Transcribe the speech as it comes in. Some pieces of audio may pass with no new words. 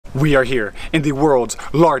We are here in the world's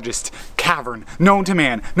largest cavern known to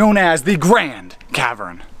man, known as the Grand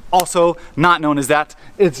Cavern. Also, not known as that,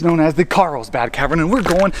 it's known as the Carlsbad Cavern, and we're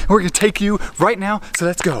gonna take you right now. So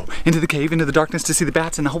let's go into the cave, into the darkness to see the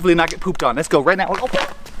bats and hopefully not get pooped on. Let's go right now.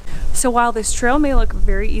 So while this trail may look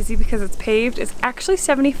very easy because it's paved, it's actually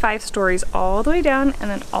 75 stories all the way down and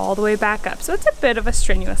then all the way back up. So it's a bit of a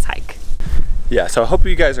strenuous hike. Yeah, so I hope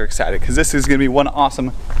you guys are excited because this is gonna be one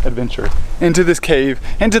awesome adventure into this cave,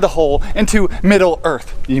 into the hole, into Middle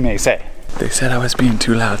Earth, you may say. They said I was being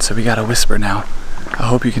too loud, so we gotta whisper now. I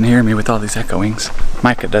hope you can hear me with all these echoings.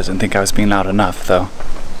 Micah doesn't think I was being loud enough though,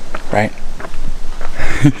 right?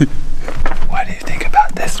 What do you think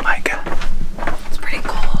about this, Micah? It's pretty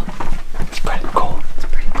cool. It's pretty cool.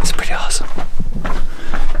 It's pretty awesome.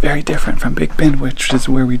 Very different from Big Ben, which is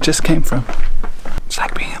where we just came from. It's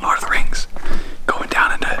like being in Lord of the Rings, going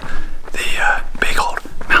down into the big old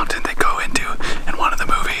mountain they go into in one of the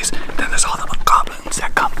movies. Then there's all the little goblins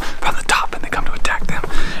that come from the top and they come to attack them.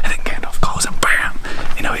 And then Gandalf goes and bam!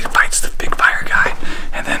 You know, he fights the big fire guy.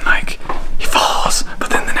 And then like, he falls. But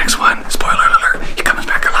then the next one, spoiler alert, he comes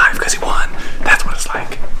back alive because he won. That's what it's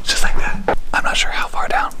like. It's just like that. I'm not sure how far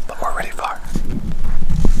down, but we're already far.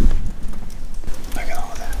 Look at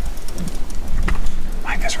all of that.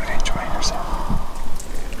 Micah's really enjoying herself.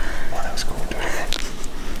 Oh, that was cool. Do it again.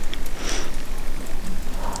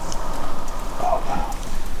 Oh, wow.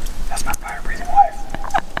 That's my fire-breathing wife.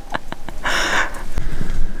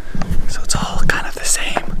 So it's all kind of the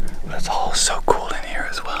same, but it's all so cool in here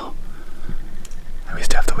as well. And we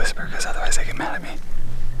still have to whisper because otherwise they get mad at me.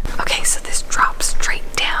 Okay, so this drops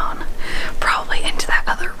straight down, probably into that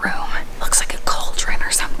other room. Looks like a cauldron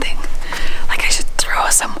or something. Like I should throw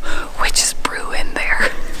some witch's brew in there.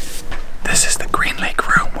 This is the Green Lake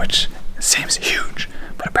room, which seems huge,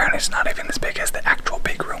 but apparently it's not even as big as the actual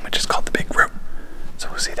big room, which is called the big room. So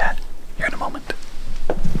we'll see that here in a moment.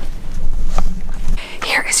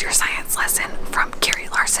 Here is your science lesson from Carrie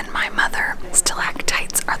Larson, my mother.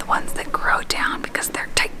 Stalactites are the ones that grow down because they're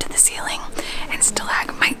tight to the ceiling, and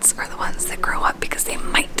stalagmites are the ones that grow up because they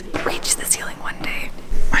might reach the ceiling one day.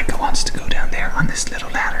 Micah wants to go down there on this little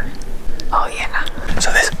ladder. Oh yeah.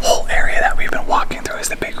 So this whole area that we've been walking through is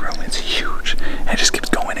the big room. It's huge, and it just keeps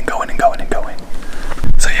going and going and going and going.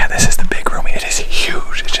 So yeah, this is the big room. It is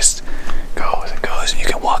huge. It just goes and goes, and you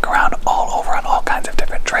can walk around all over on all kinds of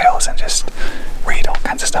different trails and just read all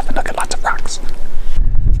kinds of stuff and look at lots of rocks.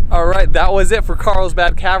 All right, that was it for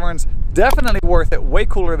Carlsbad Caverns. Definitely worth it. Way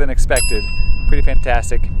cooler than expected. Pretty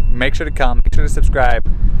fantastic. Make sure to come. Make sure to subscribe.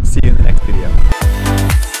 See you in the next video.